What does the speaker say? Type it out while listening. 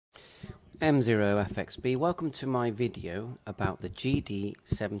M0FXB, welcome to my video about the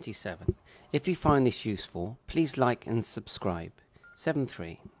GD-77. If you find this useful, please like and subscribe.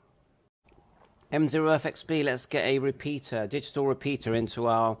 7.3. M0FXB, let's get a repeater, digital repeater into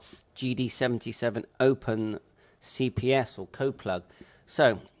our GD-77 open CPS or code plug.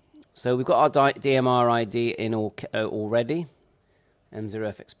 So we've got our DMR ID in already.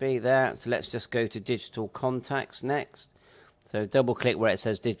 M0FXB there. So let's just go to digital contacts next. So double click where it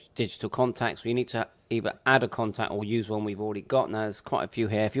says digital contacts. We need to either add a contact or use one we've already got. Now there's quite a few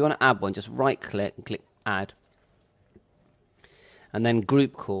here. If you want to add one, just right click and click add. And then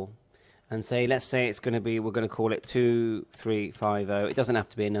group call. And say, let's say it's going to be, we're going to call it 2350. It doesn't have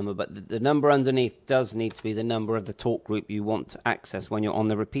to be a number, but the number underneath does need to be the number of the talk group you want to access when you're on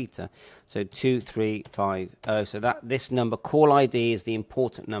the repeater. So 2350. So that this number, call ID, is the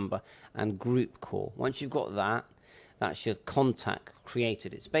important number, and group call. Once you've got that, that's your contact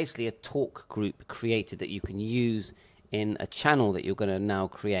created. It's basically a talk group created that you can use in a channel that you're going to now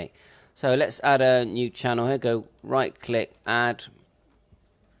create. So let's add a new channel here. Go right click, add.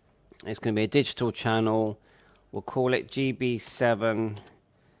 It's going to be a digital channel. We'll call it GB7BD.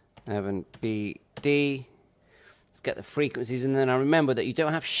 Let's get the frequencies, and then I remember that you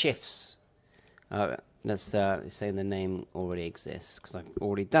don't have shifts. Let's say the name already exists because I've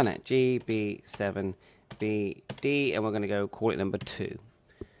already done it. GB7BD, and we're going to go call it number 2.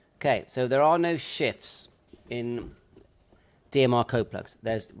 Okay, so there are no shifts in DMR code plugs.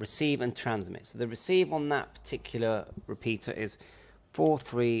 There's receive and transmit. So the receive on that particular repeater is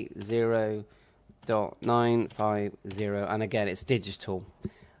 430.950, and again it's digital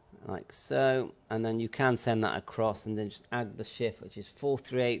like so, and then you can send that across and then just add the shift, which is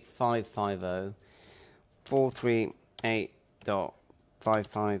 438550,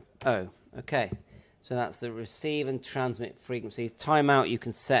 438.550. okay, so that's the receive and transmit frequencies. Timeout you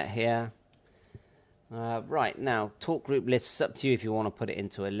can set here. Right, now talk group lists, it's up to you if you want to put it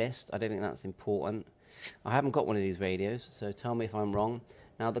into a list. I don't think that's important. I haven't got one of these radios, so tell me if I'm wrong.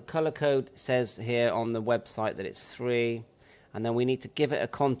 Now the color code says here on the website that it's 3, and then we need to give it a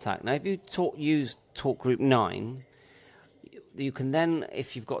contact. Now if you use talk group 9, you can then,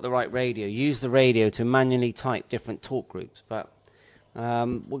 if you've got the right radio, use the radio to manually type different talk groups. But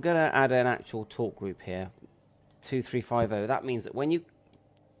we're going to add an actual talk group here, 2350. That means that when you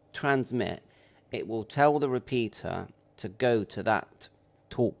transmit, it will tell the repeater to go to that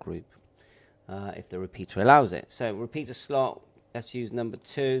talk group. If the repeater allows it. So repeater slot, let's use number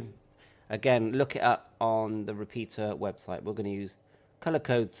 2. Again, look it up on the repeater website. We're going to use color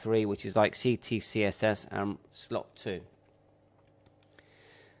code 3, which is like CTCSS, and slot 2.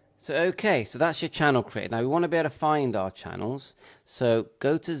 So okay, so that's your channel created. Now we want to be able to find our channels. So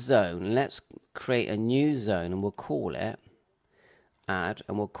go to zone. Let's create a new zone, and we'll call it add,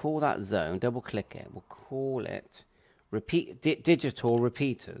 and we'll call that zone. Double click it. We'll call it digital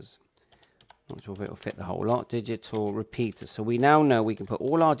repeaters. Not sure if it'll fit the whole lot. Digital repeaters. So we now know we can put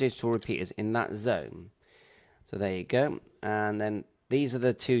all our digital repeaters in that zone. So there you go. And then these are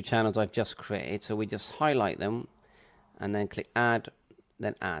the 2 channels I've just created. So we just highlight them and then click add,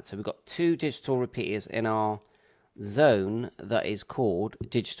 then add. So we've got 2 digital repeaters in our zone that is called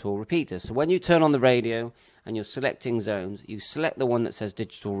digital repeaters. So when you turn on the radio and you're selecting zones, you select the one that says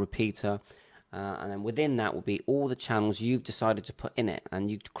digital repeater. And then within that will be all the channels you've decided to put in it,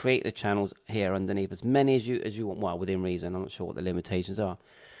 and you create the channels here underneath, as many as you want, well, within reason. I'm not sure what the limitations are.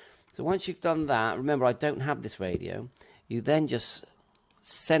 So once you've done that, remember I don't have this radio, you then just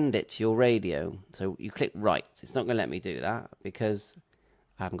send it to your radio. So you click right. It's not going to let me do that because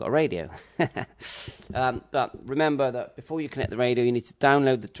I haven't got a radio. But remember that before you connect the radio, you need to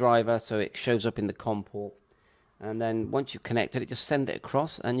download the driver so it shows up in the COM port. And then once you've connected it, just send it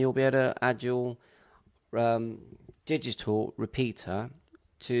across, and you'll be able to add your digital repeater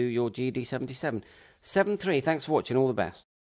to your GD-77. 7.3, thanks for watching, all the best.